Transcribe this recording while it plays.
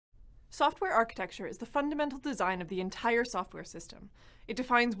Software architecture is the fundamental design of the entire software system. It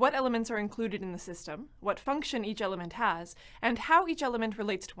defines what elements are included in the system, what function each element has, and how each element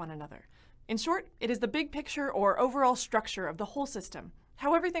relates to one another. In short, it is the big picture or overall structure of the whole system,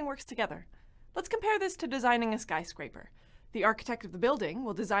 how everything works together. Let's compare this to designing a skyscraper. The architect of the building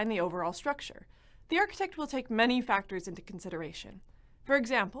will design the overall structure. The architect will take many factors into consideration. For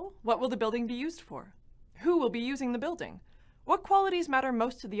example, what will the building be used for? Who will be using the building? What qualities matter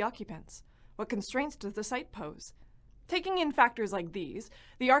most to the occupants? What constraints does the site pose? Taking in factors like these,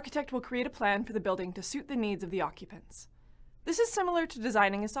 the architect will create a plan for the building to suit the needs of the occupants. This is similar to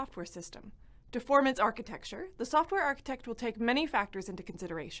designing a software system. To form its architecture, the software architect will take many factors into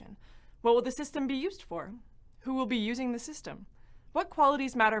consideration. What will the system be used for? Who will be using the system? What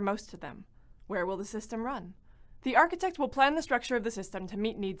qualities matter most to them? Where will the system run? The architect will plan the structure of the system to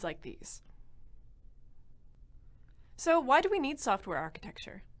meet needs like these. So why do we need software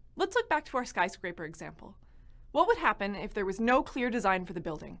architecture? Let's look back to our skyscraper example. What would happen if there was no clear design for the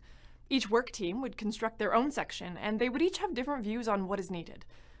building? Each work team would construct their own section, and they would each have different views on what is needed.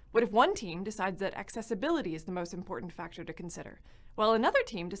 What if one team decides that accessibility is the most important factor to consider, while another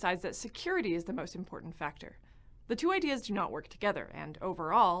team decides that security is the most important factor? The two ideas do not work together, and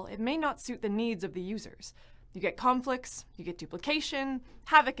overall, it may not suit the needs of the users. You get conflicts, you get duplication,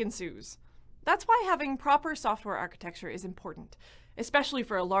 havoc ensues. That's why having proper software architecture is important, especially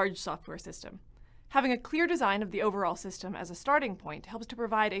for a large software system. Having a clear design of the overall system as a starting point helps to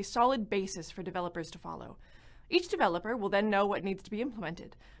provide a solid basis for developers to follow. Each developer will then know what needs to be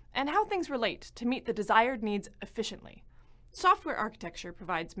implemented, and how things relate to meet the desired needs efficiently. Software architecture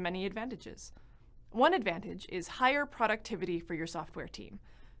provides many advantages. One advantage is higher productivity for your software team.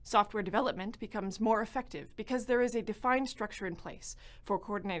 Software development becomes more effective because there is a defined structure in place for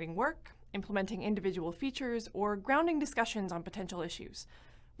coordinating work, implementing individual features, or grounding discussions on potential issues.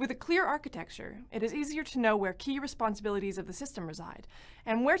 With a clear architecture, it is easier to know where key responsibilities of the system reside,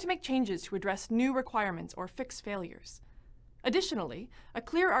 and where to make changes to address new requirements or fix failures. Additionally, a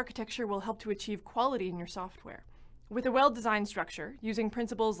clear architecture will help to achieve quality in your software. With a well-designed structure, using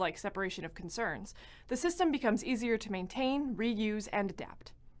principles like separation of concerns, the system becomes easier to maintain, reuse, and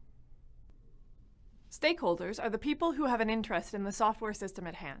adapt. Stakeholders are the people who have an interest in the software system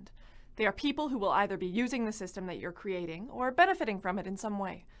at hand. They are people who will either be using the system that you're creating or benefiting from it in some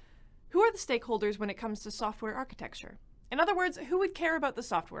way. Who are the stakeholders when it comes to software architecture? In other words, who would care about the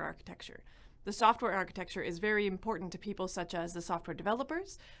software architecture? The software architecture is very important to people such as the software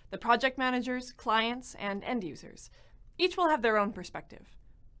developers, the project managers, clients, and end users. Each will have their own perspective.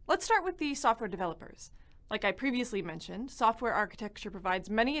 Let's start with the software developers. Like I previously mentioned, software architecture provides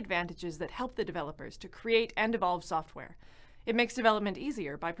many advantages that help the developers to create and evolve software. It makes development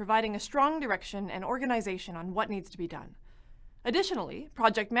easier by providing a strong direction and organization on what needs to be done. Additionally,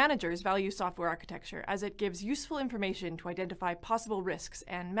 project managers value software architecture as it gives useful information to identify possible risks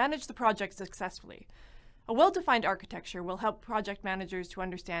and manage the project successfully. A well-defined architecture will help project managers to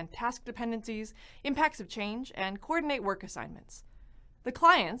understand task dependencies, impacts of change, and coordinate work assignments. The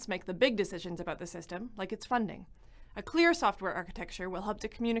clients make the big decisions about the system, like its funding. A clear software architecture will help to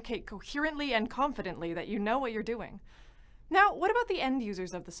communicate coherently and confidently that you know what you're doing. Now, what about the end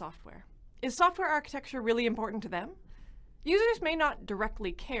users of the software? Is software architecture really important to them? Users may not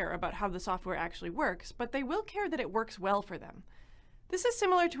directly care about how the software actually works, but they will care that it works well for them. This is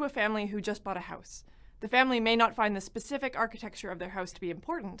similar to a family who just bought a house. The family may not find the specific architecture of their house to be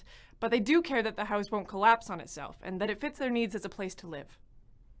important, but they do care that the house won't collapse on itself and that it fits their needs as a place to live.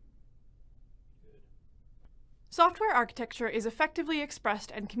 Software architecture is effectively expressed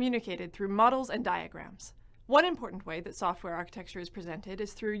and communicated through models and diagrams. One important way that software architecture is presented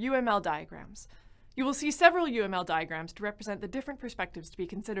is through UML diagrams. You will see several UML diagrams to represent the different perspectives to be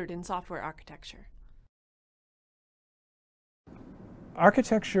considered in software architecture.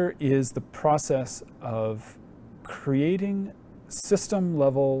 Architecture is the process of creating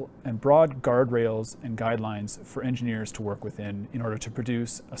system-level and broad guardrails and guidelines for engineers to work within in order to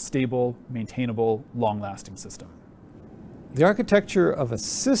produce a stable, maintainable, long-lasting system. The architecture of a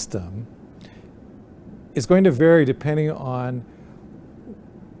system is going to vary depending on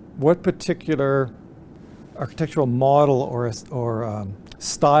what particular architectural model or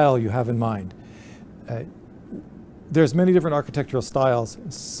style you have in mind. There's many different architectural styles,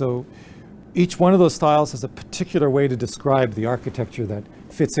 so each one of those styles has a particular way to describe the architecture that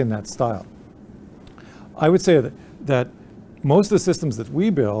fits in that style. I would say that most of the systems that we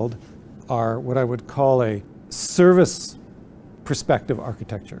build are what I would call a service perspective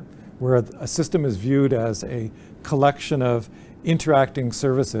architecture, where a system is viewed as a collection of interacting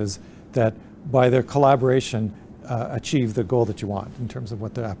services that by their collaboration achieve the goal that you want in terms of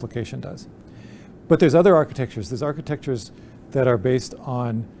what the application does. But there's other architectures. There's architectures that are based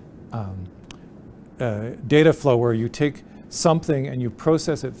on data flow, where you take something and you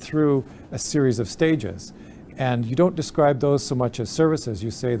process it through a series of stages. And you don't describe those so much as services.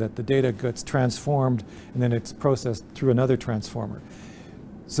 You say that the data gets transformed and then it's processed through another transformer.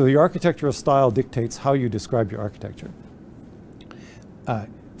 So the architectural style dictates how you describe your architecture.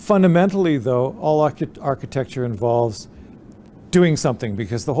 Fundamentally, though, all architecture involves doing something,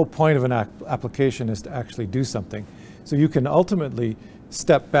 because the whole point of an application is to actually do something. So you can ultimately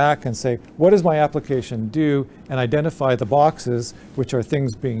step back and say, what does my application do? And identify the boxes, which are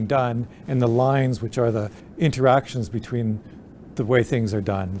things being done, and the lines, which are the interactions between the way things are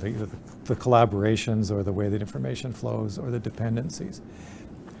done, the collaborations, or the way that information flows, or the dependencies.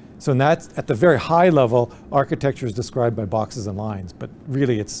 So that's, at the very high level, architecture is described by boxes and lines, but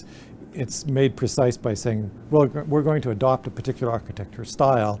really it's made precise by saying, well, we're going to adopt a particular architecture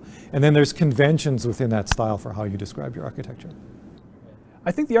style, and then there's conventions within that style for how you describe your architecture.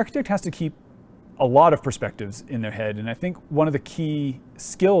 I think the architect has to keep a lot of perspectives in their head, and I think one of the key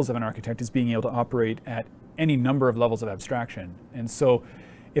skills of an architect is being able to operate at any number of levels of abstraction. And so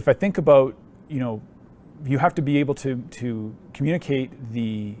if I think about, you have to be able to communicate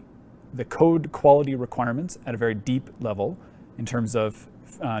the code quality requirements at a very deep level in terms of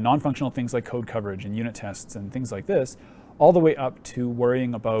non-functional things like code coverage and unit tests and things like this, all the way up to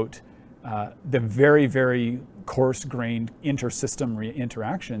worrying about the very, very coarse-grained inter-system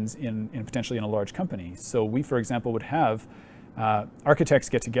interactions in potentially in a large company. So we, for example, would have architects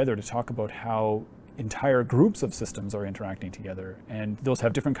get together to talk about how entire groups of systems are interacting together, and those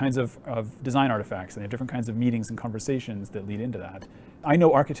have different kinds of design artifacts, and they have different kinds of meetings and conversations that lead into that. I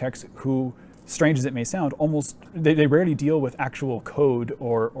know architects who, strange as it may sound, they rarely deal with actual code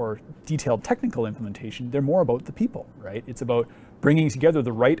or detailed technical implementation. They're more about the people, right? It's about bringing together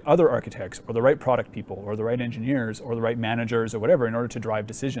the right other architects, or the right product people, or the right engineers, or the right managers, or whatever, in order to drive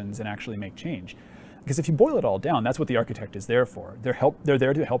decisions and actually make change. Because if you boil it all down, that's what the architect is there for. They're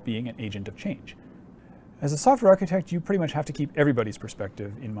there to help being an agent of change. As a software architect, you pretty much have to keep everybody's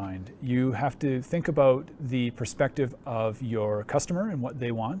perspective in mind. You have to think about the perspective of your customer and what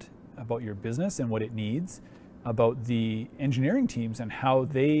they want, about your business and what it needs, about the engineering teams and how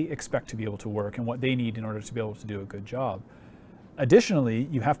they expect to be able to work and what they need in order to be able to do a good job. Additionally,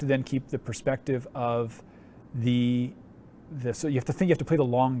 you have to then keep the perspective of so you have to play the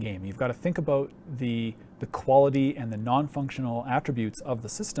long game. You've got to think about the quality and the non-functional attributes of the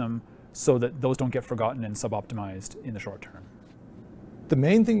system, so that those don't get forgotten and sub-optimized in the short term. The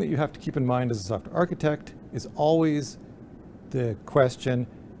main thing that you have to keep in mind as a software architect is always the question,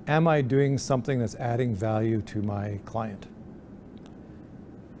 am I doing something that's adding value to my client?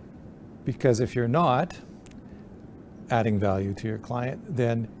 Because if you're not adding value to your client,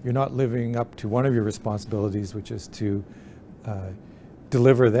 then you're not living up to one of your responsibilities, which is to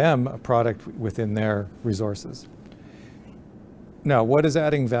deliver them a product within their resources. Now, what does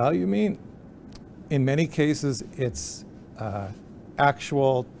adding value mean? In many cases, it's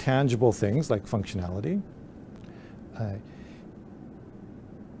actual, tangible things like functionality.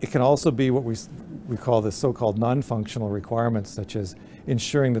 It can also be what we call the so-called non-functional requirements, such as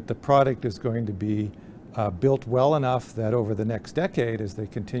ensuring that the product is going to be built well enough that over the next decade, as they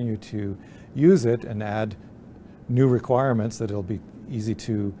continue to use it and add new requirements, that it'll be easy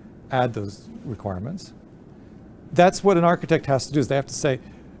to add those requirements. That's what an architect has to do, is they have to say,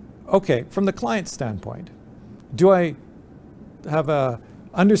 okay, from the client's standpoint, do I have an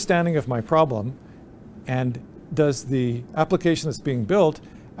understanding of my problem, and does the application that's being built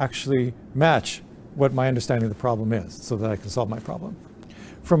actually match what my understanding of the problem is, so that I can solve my problem?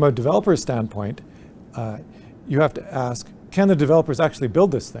 From a developer standpoint, you have to ask, can the developers actually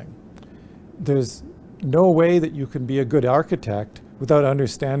build this thing? There's no way that you can be a good architect without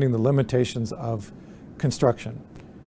understanding the limitations of construction.